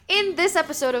in this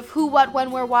episode of Who, What,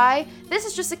 When, Where, Why, this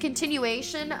is just a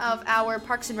continuation of our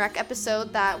Parks and Rec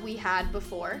episode that we had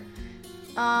before.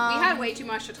 We had way too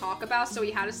much to talk about, so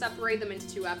we had to separate them into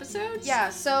 2 episodes. Yeah,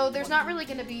 so there's not really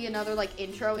going to be another,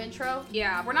 intro.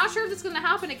 Yeah, we're not sure if it's going to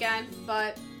happen again,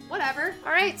 but whatever.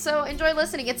 Alright, so enjoy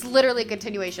listening. It's literally a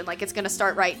continuation. It's going to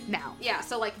start right now. Yeah,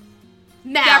 so,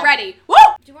 now. Get ready. Woo!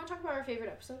 Do you want to talk about our favorite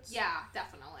episodes? Yeah,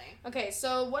 definitely. Okay,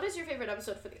 so what is your favorite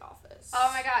episode for The Office?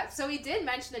 Oh my god, so we did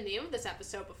mention the name of this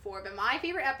episode before, but my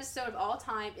favorite episode of all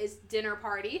time is Dinner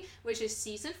Party, which is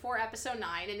season 4, episode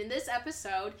 9, and in this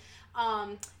episode,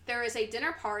 there is a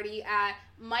dinner party at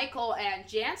Michael and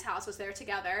Jan's house was there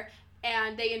together,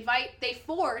 and they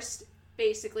blackmailed,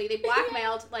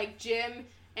 Jim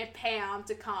and Pam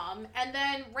to come, and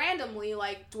then randomly,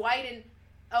 Dwight and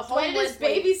a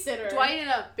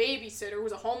babysitter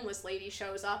who's a homeless lady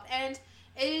shows up, and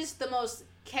it is the most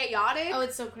chaotic. Oh,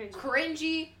 it's so cringy.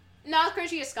 Cringy. Not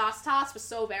cringy as Scott's Tots, but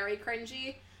so very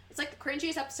cringy. It's the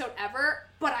cringiest episode ever,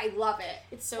 but I love it.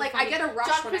 It's so funny. I get a rush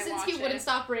John when I watch Krasinski it. wouldn't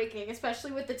stop breaking,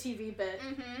 especially with the TV bit.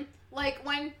 Mm-hmm.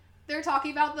 When they're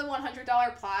talking about the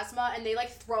 $100 plasma, and they,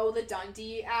 throw the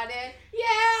Dundee at it.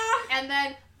 Yeah! And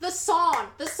then the song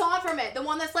from it, the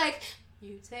one that's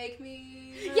you take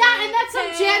me. Yeah, and that's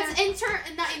Jan's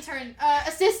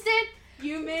assistant.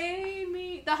 You made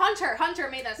me. The Hunter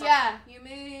made that song. Yeah. You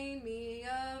made me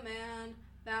a man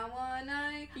that one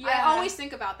night. Yeah. I always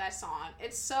think about that song.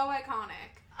 It's so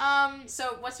iconic.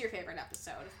 So what's your favorite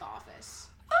episode of The Office?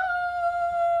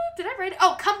 Did I write it?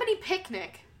 Oh, Company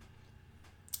Picnic.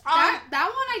 That one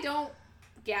I don't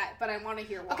get, but I want to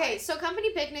hear why. Okay, so Company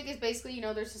Picnic is basically,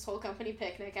 there's this whole company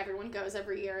picnic. Everyone goes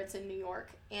every year. It's in New York.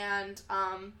 And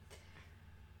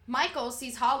Michael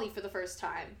sees Holly for the first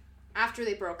time after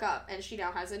they broke up, and she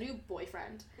now has a new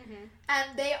boyfriend. Mm-hmm.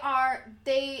 And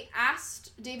they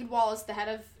asked David Wallace, the head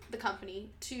of the company,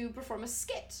 to perform a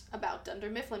skit about Dunder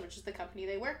Mifflin, which is the company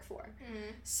they work for.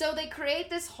 Mm-hmm. So they create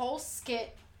this whole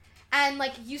skit, and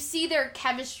you see their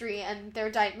chemistry and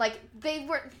their they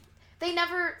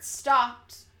never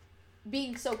stopped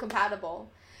being so compatible.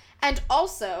 And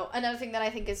also, another thing that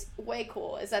I think is way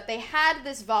cool is that they had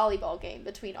this volleyball game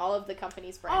between all of the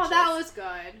company's branches. Oh, that was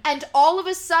good. And all of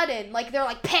a sudden, they're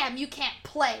like, Pam, you can't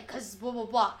play because blah, blah,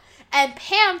 blah. And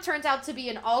Pam turns out to be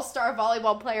an all-star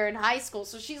volleyball player in high school,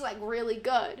 so she's, really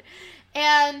good.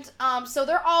 And so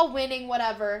they're all winning,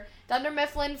 whatever. Dunder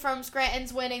Mifflin from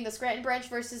Scranton's winning, the Scranton branch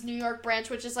versus New York branch,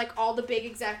 which is, all the big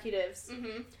executives.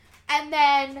 Mm-hmm. And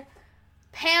then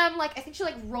Pam, I think she,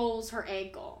 rolls her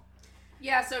ankle.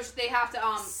 Yeah, so they have to,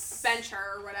 bench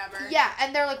her or whatever. Yeah,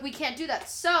 and they're like, we can't do that.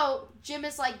 So, Jim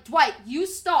is like, Dwight, you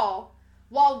stall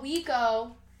while we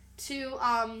go to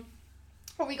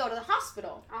the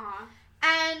hospital. Uh-huh.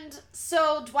 And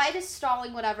so, Dwight is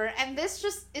stalling, whatever, and this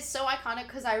just is so iconic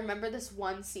because I remember this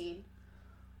one scene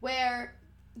where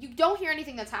you don't hear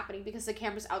anything that's happening because the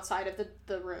camera's outside of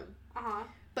the room. Uh-huh.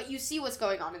 But you see what's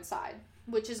going on inside,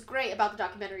 which is great about the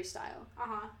documentary style.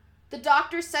 Uh-huh. The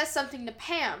doctor says something to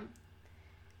Pam,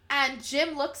 and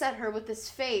Jim looks at her with this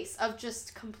face of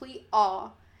just complete awe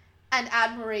and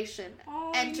admiration,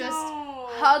 and just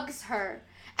hugs her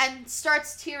and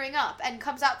starts tearing up and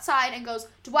comes outside and goes,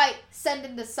 Dwight, send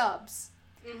in the subs.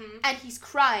 Mm-hmm. And he's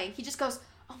crying. He just goes,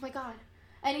 oh my god.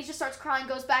 And he just starts crying,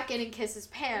 goes back in and kisses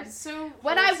Pam. So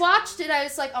when I watched it, I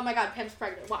was like, oh my god, Pam's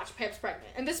pregnant. Watch, Pam's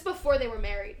pregnant. And this is before they were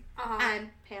married. Uh-huh. And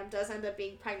Pam does end up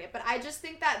being pregnant. But I just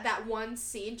think that one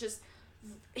scene, just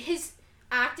his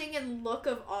acting and look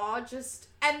of awe, just...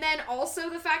 And then also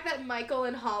the fact that Michael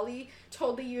and Holly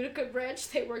told the Utica branch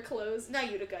they were closed. Not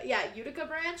Utica. Yeah, Utica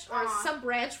branch. Or some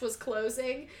branch was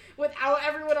closing without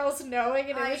everyone else knowing.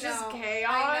 And it was just chaos.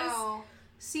 I know.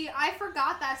 See, I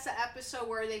forgot that's the episode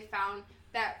where they found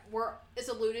that is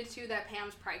alluded to that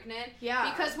Pam's pregnant.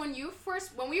 Yeah. Because when we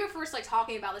were first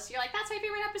talking about this, you're like, that's my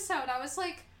favorite episode. I was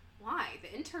like, why?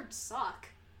 The interns suck.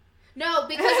 No,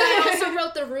 because I also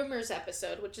wrote the rumors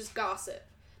episode, which is gossip.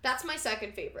 That's my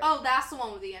second favorite. Oh, that's the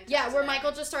one with the interns. Yeah, where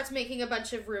Michael just starts making a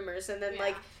bunch of rumors, and then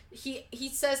he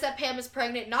says that Pam is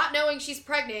pregnant, not knowing she's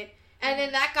pregnant. And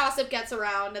then that gossip gets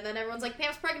around, and then everyone's like,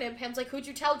 Pam's pregnant. Pam's like, who'd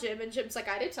you tell Jim? And Jim's like,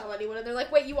 I didn't tell anyone. And they're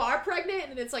like, wait, you are pregnant?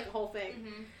 And it's a whole thing.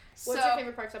 Mm-hmm. What's your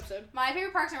favorite Parks episode? My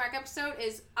favorite Parks and Rec episode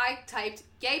is, I typed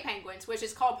Gay Penguins, which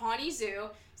is called Pawnee Zoo,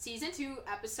 Season 2,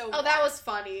 Episode 1. Oh, that was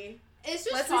funny. It's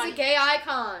just Leslie's funny. a gay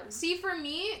icon. See, for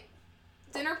me,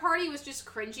 Dinner Party was just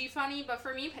cringy funny, but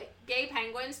for me, Gay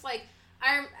Penguins,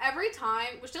 every time,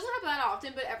 which doesn't happen that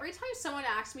often, but every time someone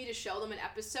asks me to show them an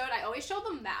episode, I always show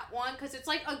them that one, because it's,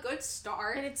 a good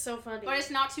start. And it's so funny. But it's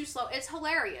not too slow. It's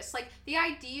hilarious. The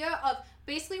idea of,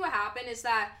 basically what happened is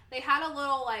that they had a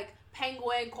little,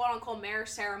 penguin quote-unquote marriage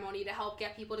ceremony to help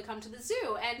get people to come to the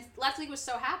zoo, and Leslie was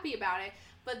so happy about it.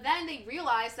 But then they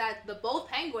realized that both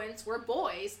penguins were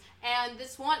boys, and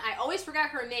this one, I always forget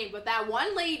her name, but that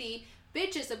one lady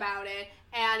bitches about it,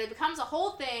 and it becomes a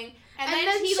whole thing, and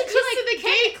then she goes to the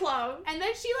gay club. And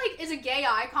then she, like, is a gay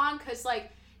icon, because,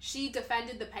 like, she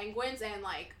defended the penguins, and,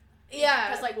 like, yeah,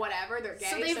 because, like, whatever, they're gay,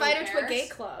 so they invite her to a gay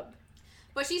club.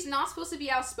 But she's not supposed to be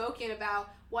outspoken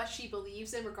about what she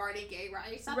believes in regarding gay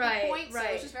rights at that point, so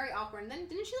it's just very awkward. And then,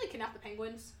 didn't she, like, kidnap the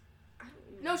penguins?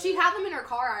 No, she had them in her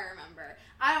car, I remember.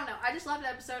 I don't know. I just love the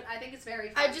episode. I think it's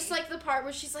very funny. I just like the part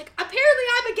where she's like, apparently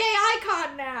I'm a gay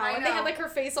icon now. I know. And they had, like, her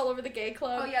face all over the gay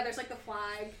club. Oh, yeah, there's, like, the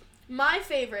flag. My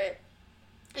favorite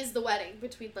is the wedding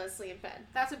between Leslie and Ben.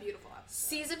 That's a beautiful episode.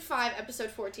 Season 5,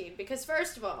 episode 14. Because,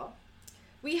 first of all,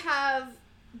 we have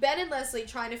Ben and Leslie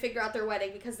trying to figure out their wedding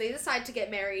because they decide to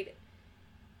get married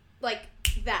like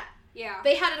that. Yeah.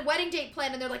 They had a wedding date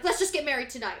planned and they're like, let's just get married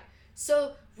tonight.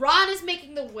 So Ron is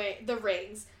making the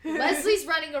rings. Leslie's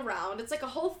running around. It's like a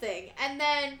whole thing. And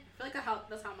then... I feel like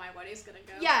that's how my wedding's gonna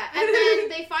go. Yeah, and then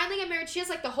they finally get married. She has,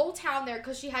 like, the whole town there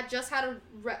because she had just had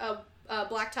a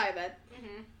black tie event.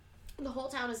 Mm-hmm. The whole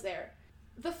town is there.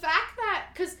 The fact that...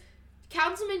 Because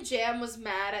Councilman Jam was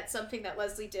mad at something that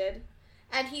Leslie did.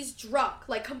 And he's drunk.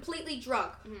 Like, completely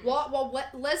drunk. Mm-hmm. While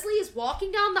Leslie is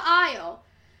walking down the aisle,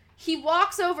 he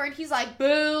walks over and he's like,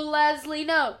 boo, Leslie,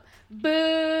 no.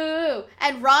 Boo!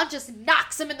 And Ron just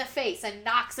knocks him in the face and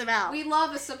knocks him out. We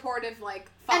love a supportive, like,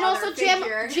 father and also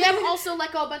figure. Jam also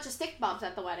let go a bunch of stick bombs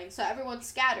at the wedding, so everyone's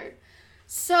scattered.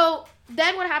 So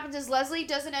then what happens is Leslie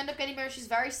doesn't end up getting married. She's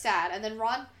very sad, and then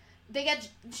Ron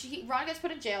gets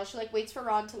put in jail. She, like, waits for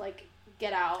Ron to, like,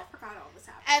 get out. I forgot all this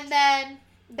happened. And then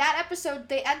that episode,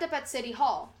 they end up at City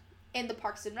Hall in the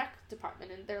Parks and Rec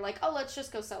department, and they're like, oh, let's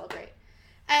just go celebrate.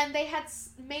 And they had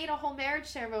made a whole marriage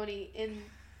ceremony in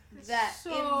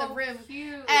the room,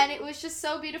 cute. And it was just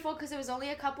so beautiful because it was only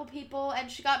a couple people, and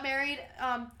she got married.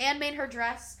 Anne made her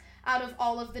dress out of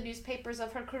all of the newspapers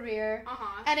of her career,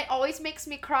 and it always makes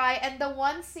me cry. And the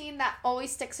one scene that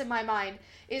always sticks in my mind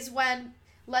is when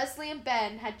Leslie and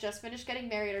Ben had just finished getting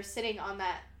married, or sitting on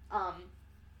that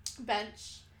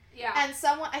bench. Yeah. And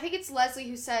someone, I think it's Leslie,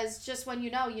 who says, "Just when you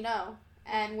know,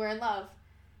 and we're in love,"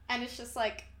 and it's just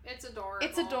like, it's adorable.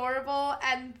 It's adorable,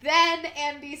 and then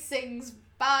Andy sings.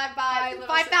 Bye,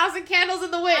 5,000 candles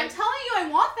in the wind. I'm telling you, I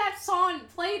want that song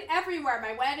played everywhere.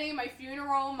 My wedding, my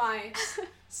funeral, my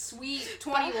sweet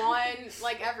 21,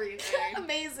 like everything.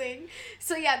 Amazing.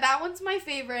 So yeah, that one's my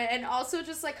favorite. And also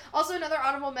also another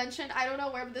honorable mention, I don't know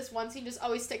where, but this one scene just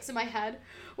always sticks in my head,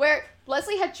 where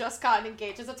Leslie had just gotten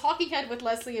engaged. There's a talking head with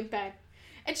Leslie and Ben.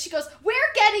 And she goes, we're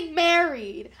getting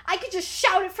married. I could just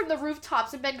shout it from the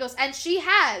rooftops. And Ben goes, and she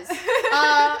has.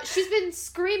 She's been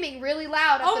screaming really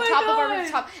loud at the top of our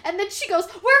rooftop. And then she goes,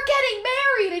 we're getting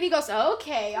married. And he goes,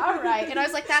 okay, all right. And I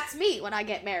was like, that's me when I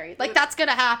get married. Like, that's going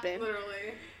to happen.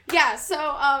 Literally. Yeah,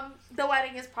 so the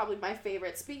wedding is probably my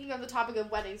favorite. Speaking of the topic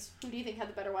of weddings, who do you think had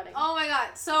the better wedding? Oh my god.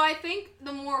 So I think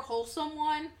the more wholesome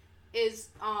one is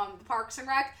Parks and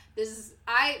Rec.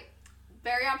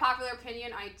 Very unpopular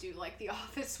opinion, I do like the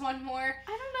Office one more.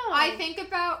 I don't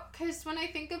know. Because when I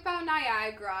think about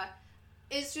Niagara,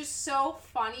 it's just so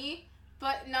funny,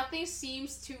 but nothing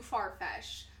seems too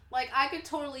far-fetched. Like, I could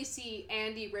totally see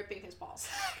Andy ripping his balls.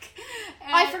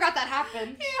 I forgot that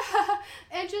happened. Yeah,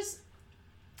 and just,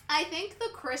 I think the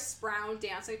Chris Brown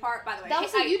dancing part, by the way. That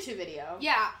was a YouTube video.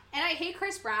 Yeah, and I hate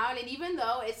Chris Brown, and even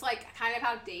though it's, like, kind of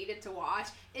outdated to watch,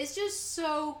 it's just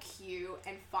so cute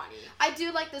and funny. I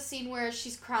do like the scene where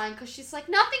she's crying, because she's like,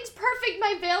 nothing's perfect,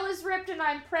 my veil is ripped, and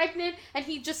I'm pregnant, and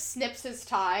he just snips his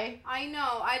tie. I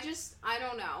know, I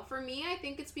don't know. For me, I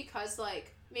think it's because,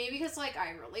 like, maybe because, like,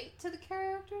 I relate to the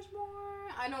characters more?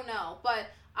 I don't know, but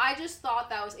I just thought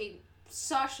that was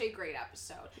such a great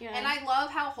episode. Yeah. And I love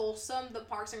how wholesome the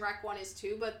Parks and Rec one is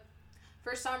too, but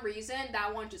for some reason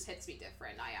that one just hits me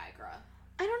different, Niagara.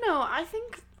 I don't know. I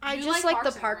think I just like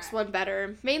the Parks one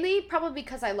better. Mainly probably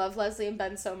because I love Leslie and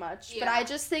Ben so much. Yeah. But I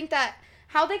just think that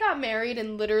how they got married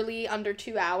in literally under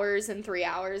 2 hours and 3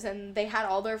 hours, and they had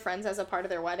all their friends as a part of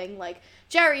their wedding. Like,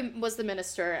 Jerry was the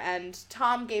minister, and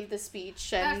Tom gave the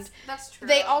speech, and that's true.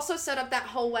 They also set up that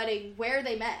whole wedding where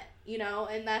they met, you know,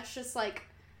 and that's just like,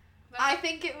 I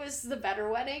think it was the better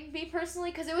wedding, me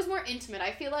personally, because it was more intimate.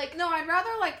 I feel like... No, I'd rather,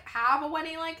 like, have a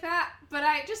wedding like that, but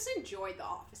I just enjoyed the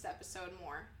Office episode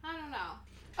more. I don't know.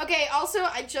 Okay, also,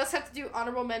 I just have to do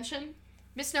honorable mention.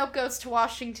 Miss Nope goes to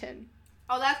Washington.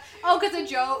 Because of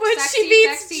Joe... When she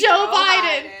beats Joe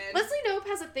Biden. Leslie Nope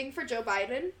has a thing for Joe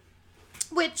Biden,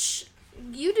 which,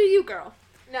 you do you, girl.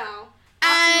 No.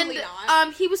 Absolutely and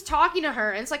not. he was talking to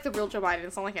her, and it's like the real Joe Biden.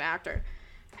 It's not like an actor.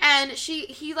 And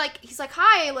he's like,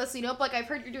 hi, Leslie Knope. Like, I've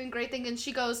heard you're doing great things. And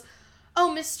she goes,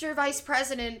 oh, Mr. Vice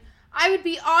President, I would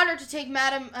be honored to take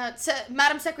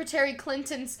Madam Secretary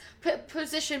Clinton's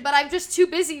position, but I'm just too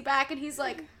busy back. And he's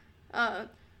like,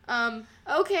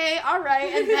 okay, all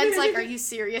right. And Ben's like, are you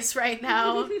serious right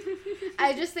now?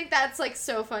 I just think that's like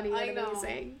so funny and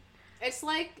amazing. It's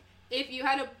like if you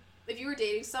were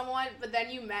dating someone, but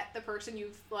then you met the person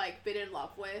you've like been in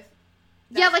love with.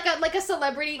 Yeah, like a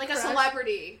celebrity. Like crush. a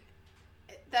celebrity.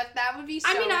 That would be so...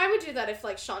 I mean, I would do that if,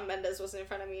 like, Shawn Mendes was in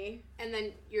front of me. And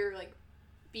then your, like,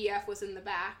 BF was in the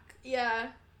back. Yeah.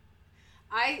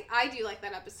 I do like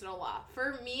that episode a lot.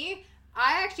 For me,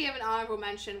 I actually have an honorable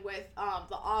mention with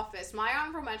The Office. My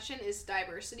honorable mention is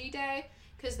Diversity Day,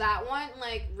 because that one,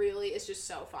 like, really is just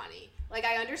so funny. Like,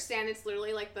 I understand it's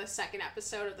literally, like, the second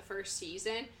episode of the first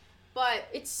season, but...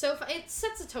 It's so fun. It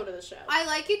sets the tone of the show. I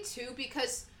like it, too,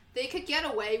 because... they could get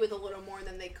away with a little more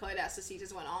than they could as the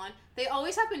seasons went on. They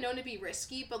always have been known to be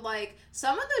risky, but, like,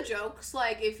 some of the jokes,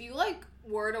 like, if you, like,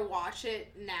 were to watch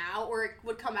it now, or it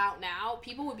would come out now,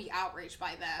 people would be outraged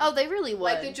by them. Oh, they really would.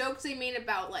 Like, the jokes they made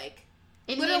about, like...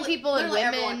 Indian people and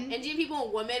women. Everyone. Indian people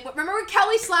and women. Remember when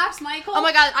Kelly slaps Michael? Oh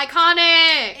my god,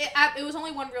 iconic! It was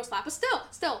only one real slap, but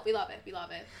still, we love it. We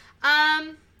love it.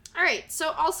 Alright,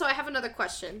 so also I have another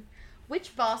question.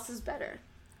 Which boss is better?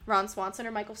 Ron Swanson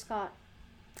or Michael Scott?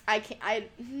 That's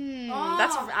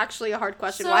actually a hard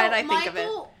question. Why did I think of it?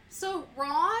 So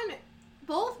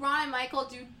both Ron and Michael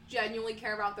do genuinely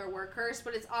care about their workers,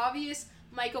 but it's obvious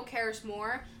Michael cares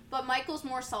more, but Michael's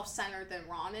more self-centered than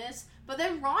Ron is. But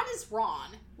then Ron is Ron.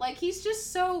 Like, he's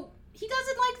just so... he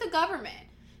doesn't like the government.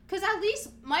 Because at least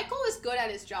Michael is good at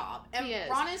his job. And he is.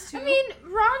 Ron is too. I mean,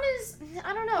 Ron is...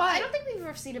 I don't know. I don't think we've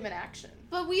ever seen him in action.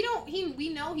 But we know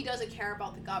he doesn't care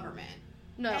about the government.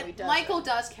 No, and he doesn't. Michael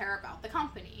does care about the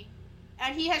company.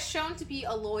 And he has shown to be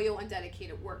a loyal and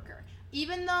dedicated worker.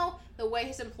 Even though the way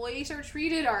his employees are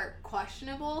treated are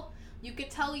questionable, you can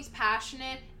tell he's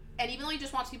passionate. And even though he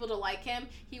just wants people to like him,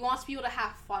 he wants people to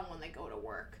have fun when they go to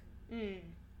work.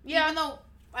 Yeah. Even though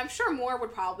I'm sure more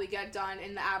would probably get done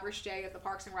in the average day at the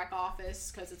Parks and Rec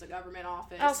office, because it's a government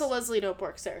office. Also, Leslie Knope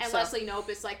works there. And Leslie Knope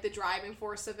is, like, the driving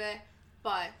force of it.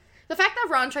 But... the fact that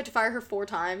Ron tried to fire her 4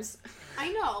 times.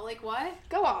 I know, like, what?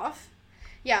 Go off.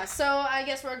 Yeah, so I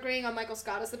guess we're agreeing on Michael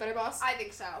Scott as the better boss? I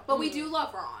think so. But we do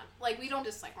love Ron. Like, we don't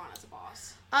dislike Ron as a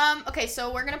boss. Okay,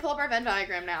 so we're gonna pull up our Venn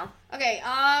diagram now. Okay,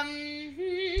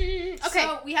 okay.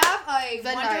 So, we have a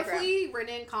Venn wonderfully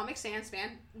written Comic Sans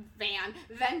Venn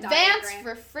diagram. Vance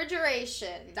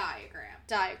refrigeration.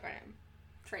 Diagram.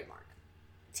 Trademark.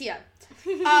 TM.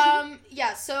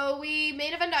 Yeah, so we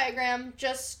made a Venn diagram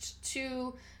just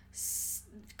to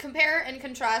compare and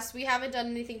contrast. We haven't done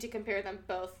anything to compare them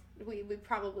both. We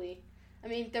probably... I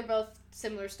mean, they're both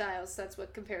similar styles. That's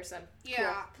what compares them.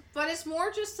 Yeah, cool. But it's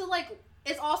more just to, like...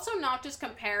 it's also not just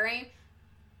comparing...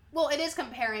 well, it is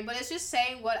comparing, but it's just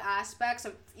saying what aspects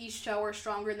of each show are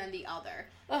stronger than the other.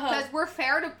 Because we're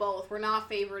fair to both. We're not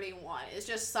favoriting one. It's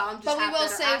just some just but we have will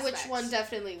better say aspects. which one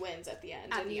definitely wins at the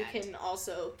end. At and the you end. Can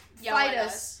also Yell fight at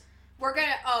us. We're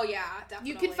gonna... oh, yeah, definitely.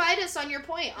 You can fight us on your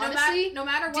point. Honestly, no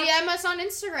matter what... DM us on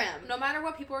Instagram. No matter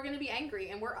what, people are gonna be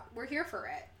angry, and we're here for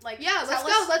it. Like, yeah, let's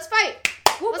go. Let's fight.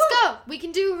 Woo-hoo. Let's go. We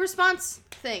can do a response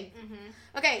thing.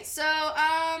 Mm-hmm. Okay, so,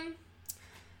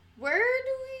 where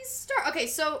do we start? Okay,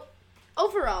 so,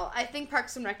 overall, I think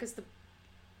Parks and Rec is the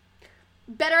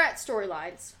better at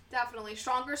storylines. Definitely.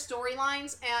 Stronger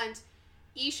storylines, and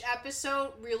each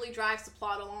episode really drives the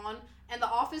plot along. And The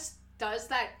Office does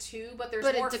that too, but there's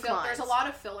there's a lot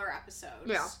of filler episodes.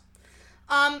 Yeah.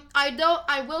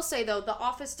 I will say though, The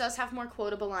Office does have more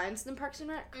quotable lines than Parks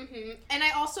and Rec. Mm-hmm. And I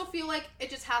also feel like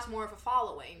it just has more of a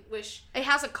following, which it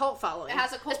has a cult following. It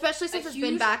has a cult, especially since it's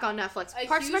been back on Netflix.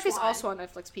 Parks and Rec is also on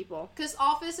Netflix, people. Because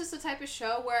Office is the type of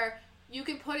show where you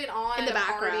can put it on in the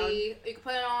background. Party, you can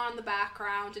put it on in the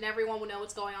background, and everyone will know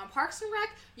what's going on. Parks and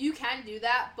Rec, you can do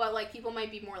that, but like people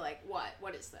might be more like,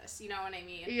 what is this? You know what I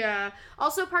mean? Yeah.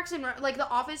 Also, Parks and Rec, like The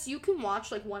Office, you can watch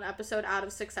like one episode out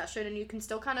of succession, and you can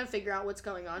still kind of figure out what's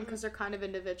going on because they're kind of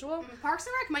individual. Parks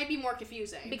and Rec might be more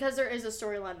confusing because there is a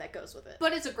storyline that goes with it,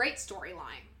 but it's a great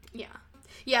storyline. Yeah.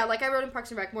 Yeah, like I wrote in Parks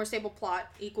and Rec, more stable plot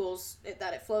equals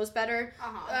that it flows better.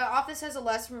 Office has a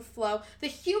less flow. The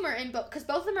humor in both, because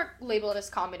both of them are labeled as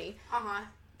comedy.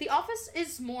 The Office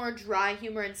is more dry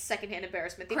humor and secondhand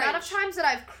embarrassment. The amount of times that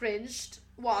I've cringed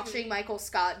watching Michael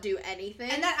Scott do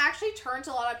anything. And that actually turns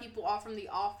a lot of people off from The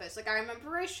Office. Like, I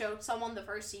remember I showed someone the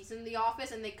first season of The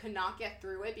Office, and they could not get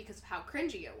through it because of how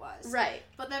cringy it was. Right.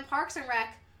 But then Parks and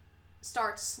Rec,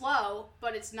 starts slow,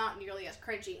 but it's not nearly as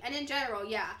cringy. And in general,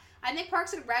 yeah, I think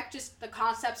Parks and Rec, just the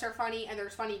concepts are funny and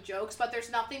there's funny jokes, but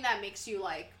there's nothing that makes you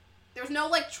like, there's no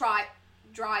like dry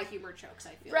humor jokes,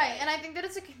 I feel Right, like. and I think that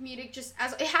it's a comedic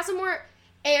it has a more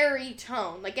airy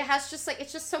tone. Like, it has just, like,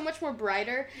 it's just so much more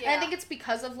brighter. Yeah. And I think it's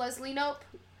because of Leslie Knope.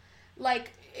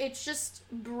 Like, it's just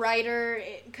brighter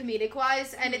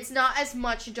comedic-wise, and it's not as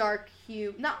much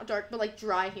not dark, but, like,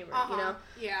 dry humor, you know?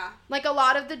 Yeah. Like, a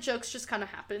lot of the jokes just kind of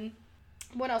happen.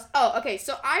 What else? Oh, okay,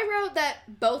 so I wrote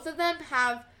that both of them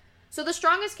have... So the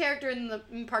strongest character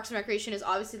in Parks and Recreation is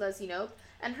obviously Leslie Knope,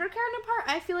 and her counterpart,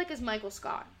 I feel like, is Michael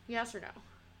Scott. Yes or no?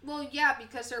 Well, yeah,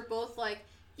 because they're both, like,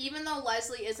 even though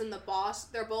Leslie isn't the boss,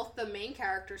 they're both the main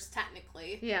characters,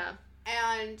 technically. Yeah.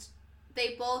 And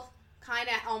they both kind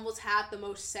of almost have the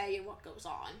most say in what goes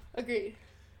on. Agreed.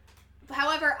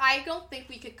 However, I don't think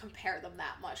we could compare them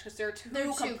that much, because they're two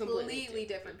completely completely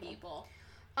different people.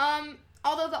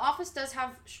 Although The Office does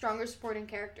have stronger supporting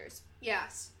characters.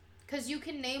 Yes. Because you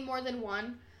can name more than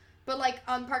one, but, like,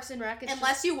 on Parks and Rec, it's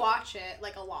Unless you watch it,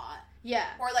 like, a lot. Yeah.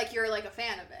 Or, like, you're, like, a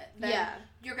fan of it. Then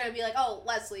you're going to be like, oh,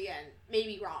 Leslie and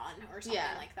maybe Ron or something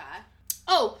like that.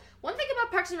 Oh, one thing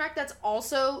about Parks and Rec that's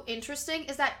also interesting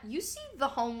is that you see the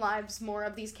home lives more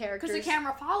of these characters. Because the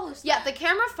camera follows them. Yeah, the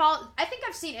camera follows... I think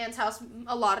I've seen Anne's house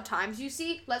a lot of times. You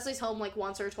see Leslie's home, like,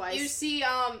 once or twice. You see,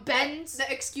 Ben's...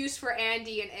 The excuse for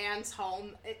Andy and Anne's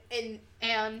home in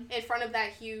front of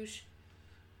that huge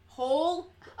hole.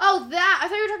 Oh, that! I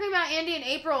thought you were talking about Andy and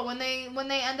April when they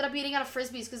ended up eating out of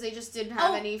Frisbees because they just didn't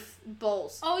have any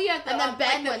bowls. Oh, yeah. And then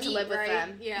Ben went to live with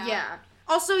them. Yeah.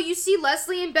 Also, you see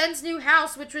Leslie in Ben's new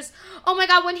house, which was, oh my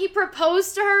god, when he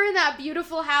proposed to her in that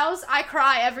beautiful house, I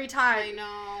cry every time. I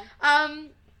know.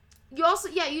 You also,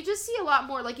 you just see a lot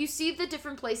more. Like, you see the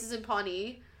different places in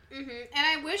Pawnee. Mm-hmm. And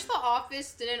I wish The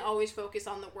Office didn't always focus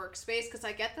on the workspace, because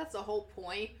I get that's the whole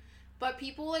point. But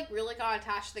people, like, really got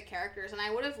attached to the characters, and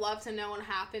I would have loved to know what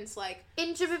happens, like...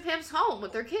 in Jim and Pam's home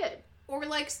with their kid. Or,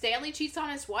 like, Stanley cheats on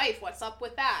his wife. What's up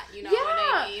with that? You know what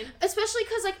I mean? Especially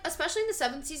because, like, especially in the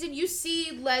 7th season, you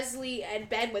see Leslie and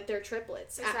Ben with their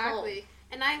triplets at home.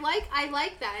 And I like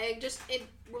that. It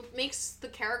makes the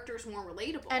characters more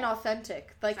relatable. And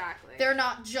authentic. Like, they're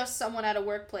not just someone at a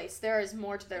workplace. There is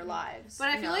more to their lives. But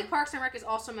I feel like Parks and Rec is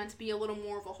also meant to be a little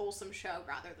more of a wholesome show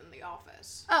rather than The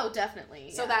Office. Oh,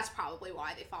 definitely. So that's probably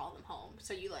why they follow them home.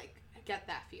 So you, like, get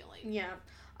that feeling. Yeah.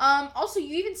 Also,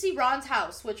 you even see Ron's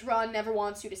house, which Ron never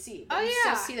wants you to see. But you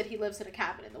still see that he lives in a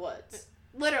cabin in the woods.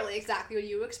 Literally exactly what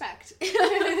you expect.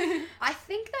 I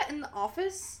think that in The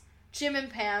Office, Jim and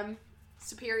Pam...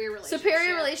 Superior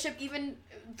relationship, even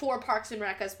for Parks and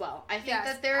Rec as well. I think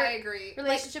that their I agree.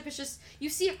 relationship is just, you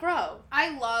see it grow.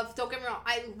 Don't get me wrong,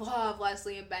 I love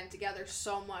Leslie and Ben together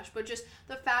so much, but just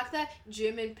the fact that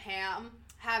Jim and Pam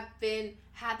had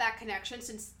that connection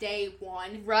since day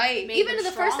one. Right. Even in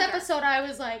the first episode, I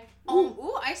was like,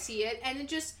 ooh, I see it. And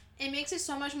it makes it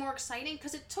so much more exciting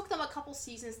because it took them a couple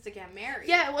seasons to get married.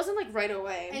 Yeah, it wasn't like right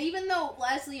away. And even though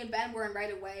Leslie and Ben weren't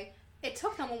right away, it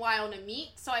took them a while to meet,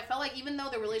 so I felt like even though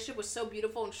the relationship was so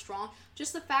beautiful and strong,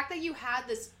 just the fact that you had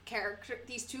these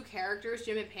two characters,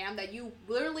 Jim and Pam, that you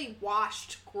literally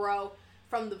watched grow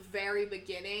from the very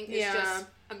beginning is just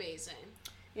amazing.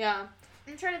 Yeah.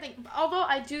 I'm trying to think. Although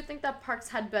I do think that Parks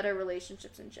had better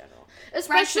relationships in general.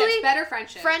 Especially better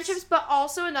friendships. Friendships, but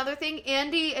also another thing,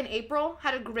 Andy and April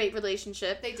had a great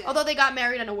relationship. They did. Although they got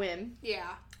married on a whim.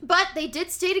 Yeah. But they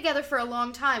did stay together for a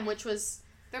long time, which was...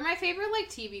 They're my favorite, like,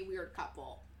 TV weird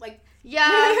couple. Like...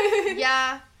 Yeah,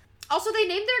 yeah. Also, they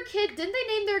named their kid... Didn't they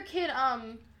name their kid,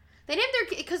 They named their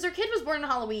kid... Because their kid was born on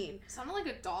Halloween. It sounded like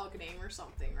a dog name or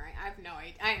something, right? I have no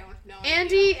idea. I don't know.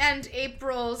 Andy and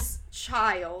April's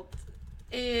child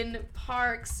in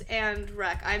Parks and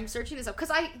Rec. I'm searching this up.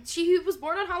 Because she was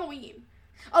born on Halloween.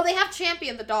 Oh, they have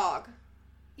Champion, the dog.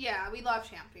 Yeah, we love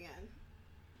Champion.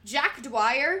 Jack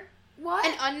Dwyer... What?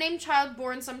 An unnamed child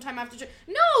born sometime after...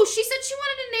 No, she said she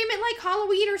wanted to name it, like,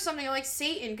 Halloween or something, or, like,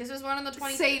 Satan, because it was born on the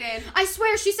 20th. Satan. I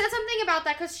swear, she said something about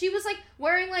that, because she was, like,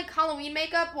 wearing, like, Halloween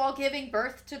makeup while giving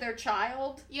birth to their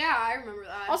child. Yeah, I remember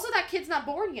that. Also, that kid's not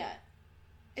born yet.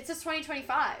 It says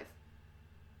 2025.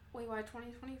 Wait, why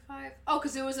 2025? Oh,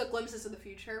 because it was a glimpses of the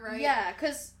future, right? Yeah,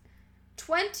 because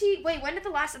when did the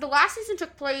last season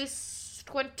took place?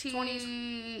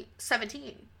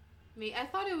 2017. I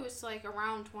thought it was, like,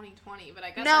 around 2020, but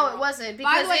I guess No, it wasn't,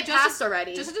 because it passed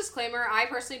already. Just a disclaimer, I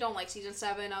personally don't like Season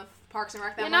 7 of Parks and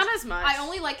Rec that much. Not as much. I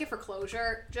only like it for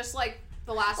closure, just like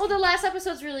the last... Oh, the last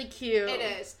episode's really cute. It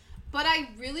is. But I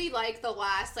really like the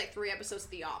last, like, 3 episodes of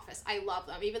The Office. I love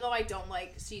them, even though I don't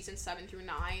like Season 7 through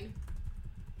 9.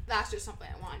 That's just something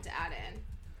I wanted to add in.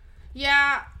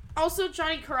 Yeah, Also,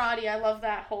 Johnny Karate, I love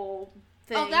that whole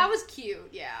thing. Oh, that was cute,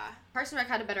 yeah. Parks and Rec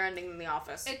had a better ending than The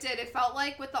Office. It did. It felt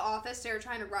like with The Office, they were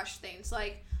trying to rush things.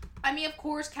 Like, I mean, of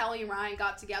course, Kelly and Ryan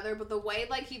got together, but the way,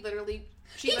 like, he literally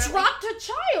dropped a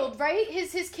child, right?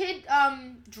 His kid,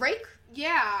 Drake?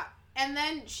 Yeah. And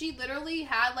then she literally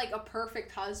had, like, a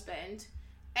perfect husband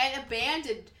and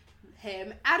abandoned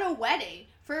him at a wedding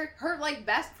for her, like,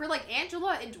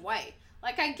 Angela and Dwight.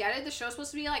 Like, I get it, the show's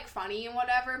supposed to be, like, funny and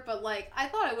whatever, but, like, I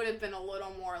thought it would have been a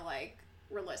little more, like,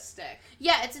 realistic.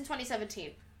 Yeah, it's in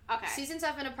 2017. Okay. Season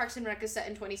 7 of Parks and Rec is set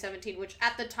in 2017, which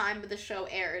at the time the show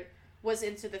aired was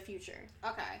into the future.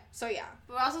 Okay. So, yeah.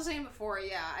 But I was also saying before,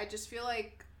 yeah, I just feel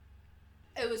like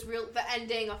it was the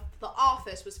ending of The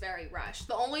Office was very rushed.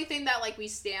 The only thing that, like, we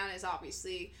stand is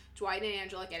obviously Dwight and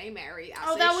Angela getting married.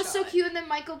 Oh, that was so cute, and then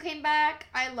Michael came back.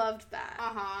 I loved that.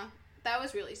 Uh-huh. That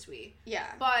was really sweet. Yeah.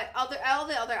 But all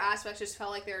the other aspects just felt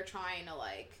like they were trying to,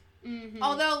 like... Mm-hmm.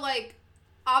 Although, like,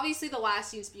 obviously the last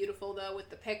scene's beautiful, though,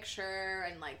 with the picture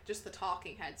and, like, just the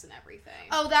talking heads and everything.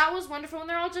 Oh, that was wonderful. And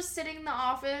they're all just sitting in the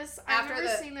office. After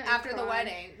the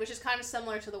wedding, which is kind of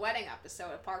similar to the wedding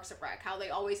episode of Parks and Rec, how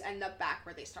they always end up back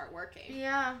where they start working.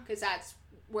 Yeah. Because that's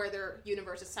where their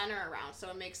universe is centered around, so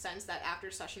it makes sense that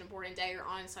after such an important day or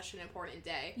on such an important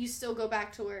day, you still go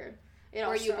back to where it all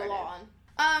where started. you belong.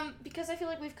 Because I feel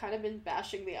like we've kind of been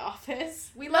bashing The Office.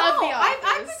 We No, love The Office.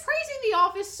 I've been praising The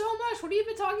Office so much. What have you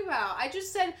been talking about?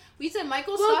 We said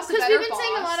Michael Scott's a better boss. Because we've been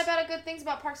saying a lot about good things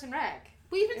about Parks and Rec.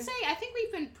 We've been saying, I think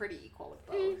we've been pretty equal with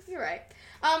both. You're right.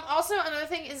 Also, another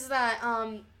thing is that,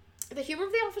 the humor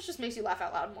of The Office just makes you laugh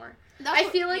out loud more. I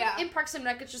feel like in Parks and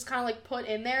Rec, it's just kind of, like, put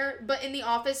in there, but in The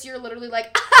Office, you're literally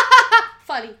like,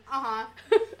 funny. Uh-huh.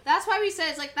 That's why we said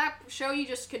it's, like, that show you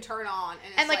just could turn on.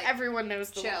 And like, everyone knows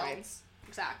the chill. lines.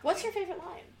 Exactly. What's your favorite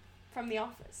line from The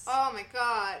Office? Oh, my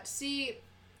God. See...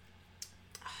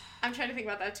 I'm trying to think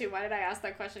about that, too. Why did I ask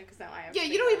that question? Because now I have Yeah,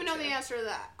 you don't even know the answer to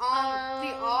that.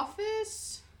 The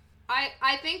Office...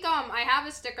 I think, I have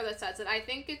a sticker that says it. I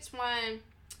think it's when...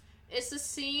 It's the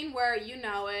scene where, you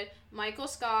know it, Michael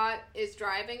Scott is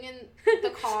driving in the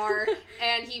car,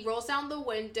 and he rolls down the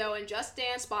window, and Just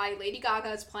Dance by Lady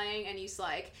Gaga is playing, and he's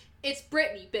like, it's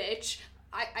Britney, bitch.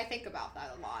 I think about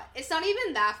that a lot. It's not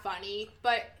even that funny,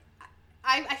 but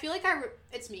I feel like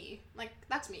it's me. Like,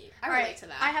 that's me. I relate to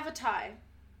that. I have a tie.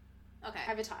 Okay. I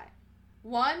have a tie.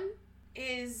 One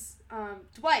is,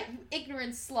 Dwight, you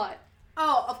ignorant slut.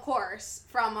 Oh, of course.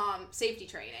 From, Safety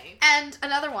Training. And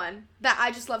another one that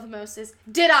I just love the most is,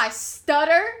 did I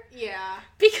stutter? Yeah.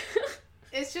 Because...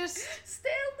 It's just...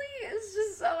 Stanley is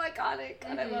just so iconic,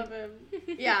 and I love him.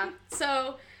 Yeah,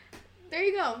 so, there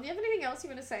you go. Do you have anything else you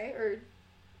want to say, or...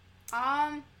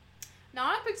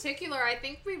 Not in particular. I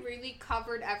think we really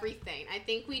covered everything. I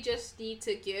think we just need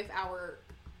to give our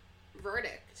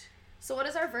verdict. So what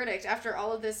is our verdict after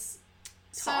all of this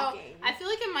talking? So, I feel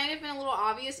like it might have been a little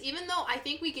obvious, even though I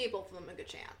think we gave both of them a good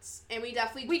chance. And we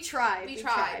definitely... We tried. We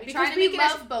tried. Because we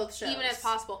love both shows. Even as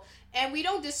possible. And we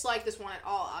don't dislike this one at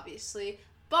all, obviously.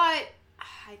 But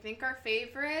I think our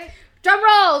favorite... Drum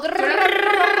roll! Go!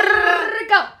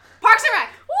 Parks and Rec!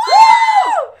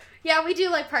 Woo! Yeah, we do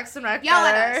like Parks and Rec Yell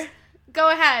better. at us. Go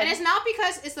ahead. And it's not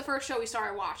because it's the first show we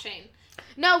started watching.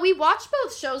 No, we watch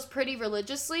both shows pretty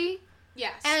religiously.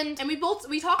 Yes. And we talk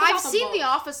about them I've seen both. The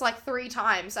Office like 3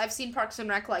 times. I've seen Parks and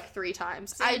Rec like 3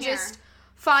 times. Same I here. just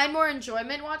find more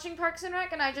enjoyment watching Parks and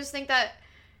Rec, and I just think that,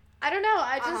 I don't know,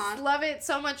 I just love it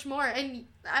so much more, and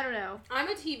I don't know. I'm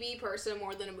a TV person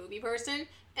more than a movie person,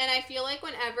 and I feel like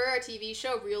whenever a TV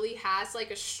show really has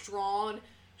like a strong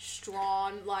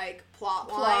like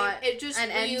plot line, it just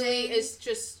really ending is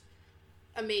just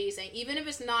amazing. Even if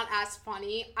it's not as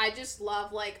funny, I just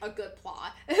love like a good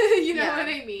plot. You know what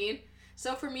I mean?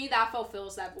 So for me, that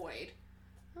fulfills that void.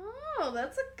 Oh,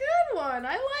 that's a good one.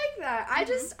 I like that.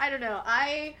 I don't know.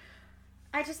 I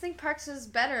just think Parks is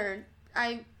better.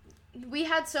 We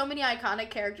had so many iconic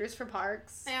characters for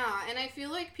Parks. Yeah, and I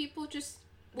feel like people just...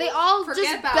 They all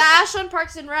just bash on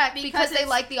Parks and Rec because they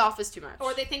like The Office too much.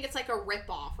 Or they think it's like a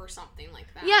ripoff or something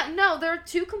like that. Yeah, no, they're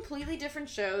 2 completely different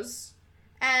shows.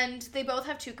 And they both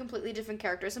have 2 completely different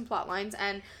characters and plot lines.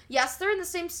 And yes, they're in the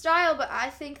same style, but I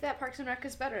think that Parks and Rec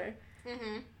is better.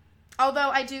 Mm-hmm. Although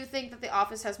I do think that The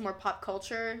Office has more pop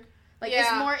culture. Like,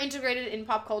 it's more integrated in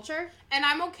pop culture. And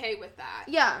I'm okay with that.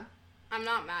 Yeah. I'm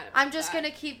not mad at that. I'm just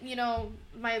gonna keep,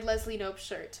 my Leslie Knope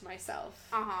shirt to myself.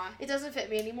 Uh-huh. It doesn't fit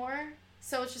me anymore,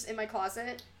 so it's just in my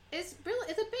closet. It's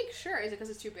a big shirt. Is it because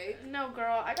it's too big? No,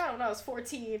 girl. I got it when I was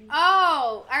 14.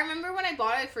 Oh, I remember when I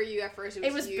bought it for you at first.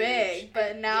 It was huge. Big,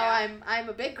 but now I'm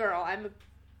a big girl. I'm a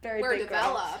very big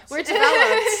developed. We're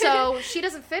developed, so she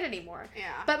doesn't fit anymore.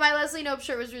 Yeah. But my Leslie Knope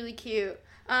shirt was really cute.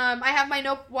 I have my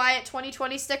Nope Wyatt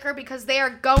 2020 sticker because they are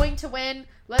going to win.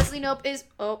 Leslie Nope is...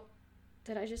 Oh,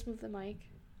 did I just move the mic?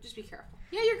 Just be careful.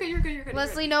 Yeah, you're good.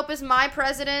 Leslie Nope is my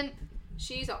president.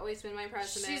 She's always been my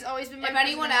president. She's always been my If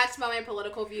president. anyone asks about my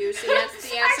political views, the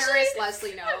answer is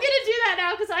Leslie Nope. I'm gonna do that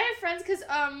now because I have friends because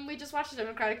we just watched a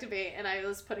Democratic debate and I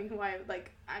was putting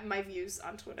my views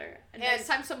on Twitter. And next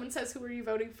time someone says who are you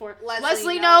voting for,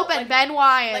 Leslie Nope and Ben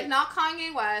Wyatt. Like not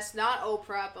Kanye West, not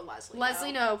Oprah, but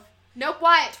Leslie Nope. Nope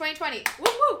Wyatt 2020. Woo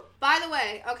woo! By the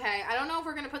way, okay, I don't know if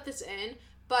we're gonna put this in,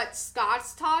 but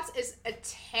Scott's Tots is a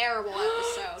terrible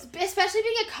episode. Especially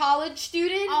being a college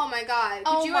student. Oh my god.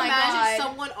 Could you imagine God.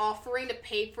 someone offering to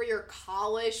pay for your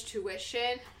college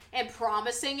tuition and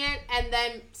promising it and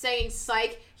then saying,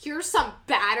 psych, here's some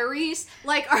batteries?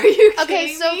 Like, are you kidding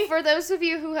Okay, so me? for those of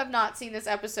you who have not seen this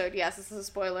episode, yes, this is a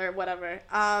spoiler, whatever.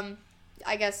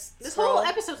 I guess This whole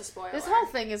episode's a spoiler. This whole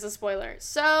thing is a spoiler.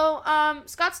 So,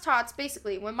 Scott's Tots,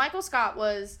 basically, when Michael Scott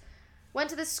went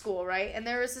to this school, right? And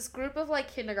there was this group of,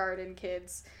 like, kindergarten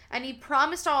kids. And he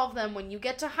promised all of them, when you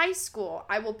get to high school,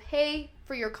 I will pay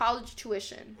for your college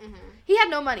tuition. Mm-hmm. He had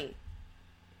no money.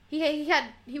 He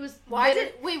was... Why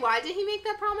did he make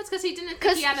that promise? Because he didn't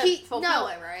think he had to fulfill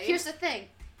it, right? Here's the thing.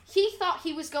 He thought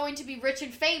he was going to be rich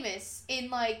and famous in,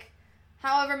 like,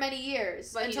 however many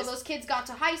years until those kids got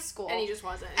to high school. And he just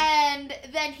wasn't. And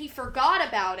then he forgot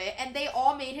about it, and they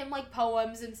all made him, like,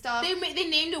 poems and stuff. They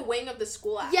named a wing of the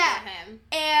school after him.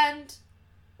 And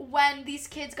when these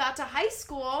kids got to high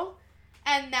school,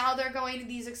 and now they're going to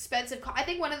these expensive... I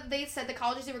think they said the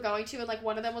colleges they were going to, and, like,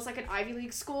 one of them was, like, an Ivy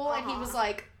League school, and he was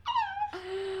like...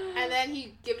 And then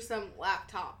he gives them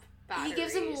laptop batteries. He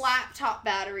gives them laptop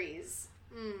batteries.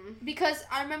 Because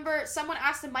I remember someone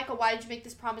asked him, Michael, why did you make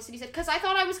this promise? And he said, because I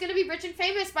thought I was going to be rich and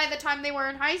famous by the time they were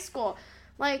in high school.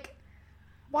 Like,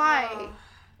 why?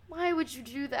 Why would you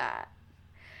do that?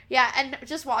 Yeah, and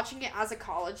just watching it as a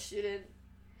college student.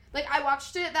 Like, I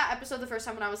watched that episode the first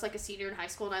time when I was, like, a senior in high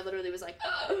school, and I literally was like,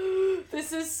 oh,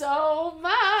 this is so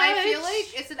much. I feel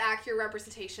like it's an accurate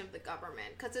representation of the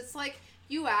government. Because it's like,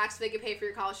 you ask if they could pay for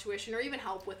your college tuition or even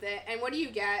help with it, and what do you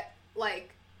get?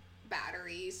 Like,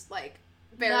 batteries, like...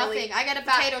 Barely. Nothing. I get a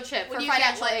potato chip for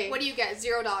financial aid. What do you get?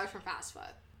 $0 from fast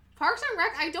food. Parks and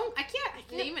Rec, I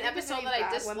can't name an episode that I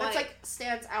dislike. That's like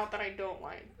stands out that I don't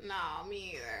like. No,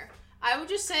 me either. I would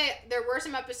just say there were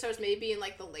some episodes maybe in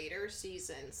like the later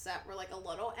seasons that were like a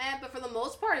little but for the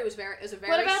most part it was a very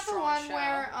What about strong the one show.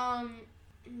 where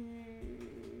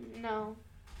no,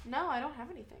 I don't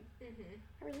have anything. I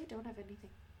really don't have anything.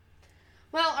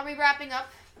 Well, are we wrapping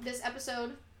up this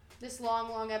episode? This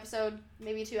long episode,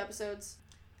 maybe 2 episodes.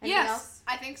 Anything else?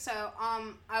 I think so.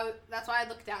 That's why I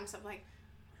looked down because I'm like,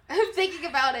 I'm thinking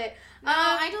about it. No,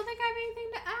 I don't think I have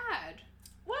anything to add.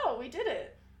 Whoa, we did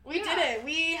it. We did it.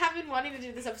 We have been wanting to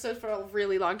do this episode for a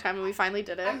really long time, and we finally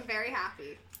did it. I'm very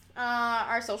happy.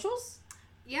 Our socials?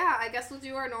 Yeah, I guess we'll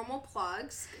do our normal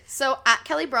plugs. So, at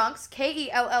Kelly Bronx,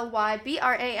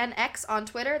 KELLYBRANX on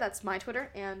Twitter. That's my Twitter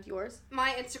and yours.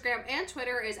 My Instagram and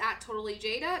Twitter is at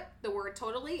TotallyJada, the word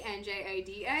totally,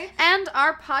 NJADA. And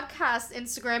our podcast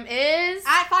Instagram is...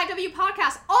 At 5W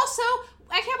Podcast. Also,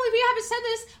 I can't believe we haven't said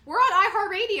this. We're on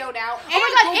iHeartRadio now. Oh my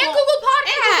god, and Google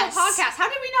Podcasts! And Google Podcasts. How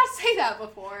did we not say that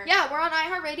before? Yeah, we're on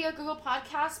iHeartRadio, Google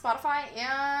Podcasts, Spotify,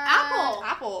 and...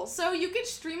 Apple. So you can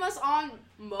stream us on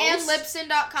most... And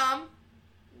Libsyn.com.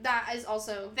 That is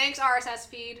also... Thanks, RSS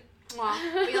feed. Well,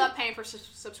 we love paying for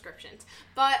subscriptions.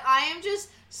 But I am just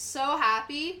so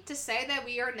happy to say that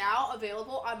we are now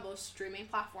available on most streaming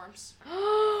platforms.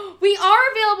 We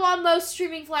are available on most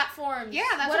streaming platforms. Yeah,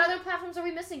 that's what other platforms are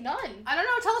we missing? None. I don't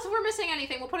know. Tell us if we're missing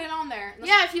anything. We'll put it on there.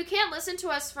 Yeah, if you can't listen to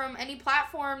us from any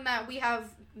platform that we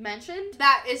have mentioned,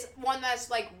 that is one that's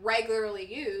like regularly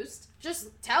used, just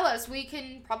tell us. We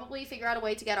can probably figure out a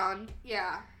way to get on.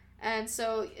 Yeah. And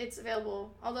so it's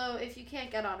available. Although if you can't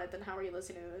get on it, then how are you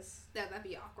listening to this? Yeah, that'd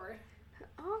be awkward.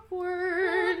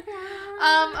 Awkward.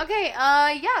 Okay,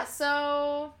 yeah,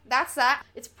 so that's that.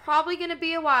 It's probably gonna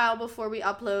be a while before we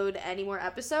upload any more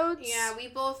episodes. Yeah, we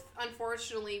both,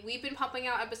 unfortunately, we've been pumping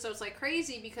out episodes like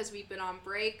crazy because we've been on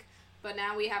break, but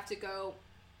now we have to go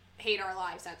hate our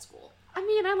lives at school. I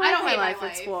mean, I like my life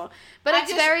at school, but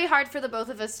it's very hard for the both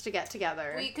of us to get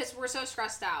together. Because we're so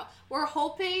stressed out. We're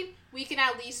hoping we can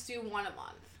at least do one a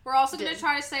month. We're also going to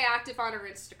try to stay active on our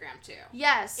Instagram, too.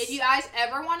 Yes. If you guys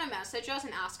ever want to message us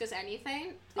and ask us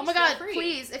anything, oh my god,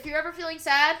 please. If you're ever feeling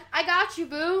sad, I got you,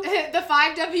 boo. The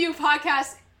 5W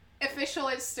Podcast official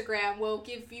Instagram will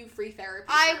give you free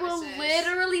therapy services. I will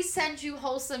literally send you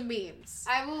wholesome memes.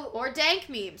 I will. Or dank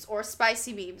memes. Or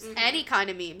spicy memes. Mm-hmm. Any kind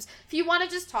of memes. If you want to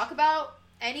just talk about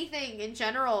anything in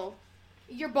general,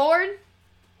 you're bored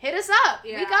hit us up.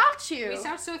 Yeah. We got you. We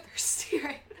sound so thirsty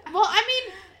right now. Well, I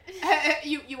mean...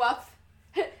 you up?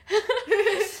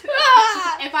 If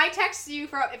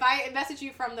I message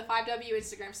you from the 5W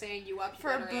Instagram saying you up, you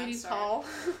for a better booty answer. call.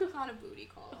 Not a booty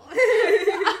call.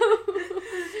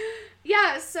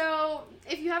 Yeah, so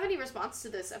if you have any response to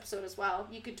this episode as well,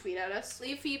 you could tweet at us.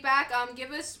 Leave feedback.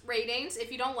 Give us ratings.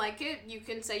 If you don't like it, you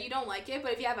can say you don't like it.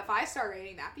 But if you have a 5-star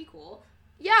rating, that'd be cool.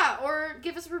 Yeah, or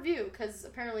give us a review, because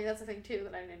apparently that's a thing too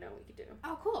that I didn't know we could do.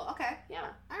 Oh, cool. Okay. Yeah.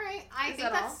 All right. I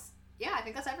think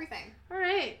that's everything. All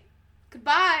right.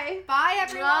 Goodbye. Bye,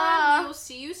 everyone. Mwah. We will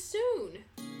see you soon.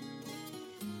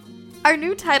 Our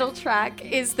new title track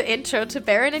is the intro to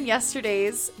Baron and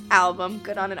Yesterday's album,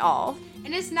 Good on It All.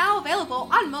 And it's now available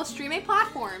on most streaming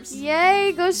platforms.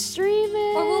 Yay, go stream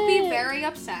it. Or we'll be very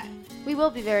upset. We will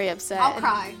be very upset. I'll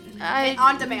cry.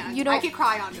 On demand. You don't I can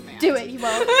cry on demand. do it, you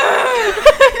won't.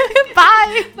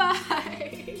 Bye. Bye.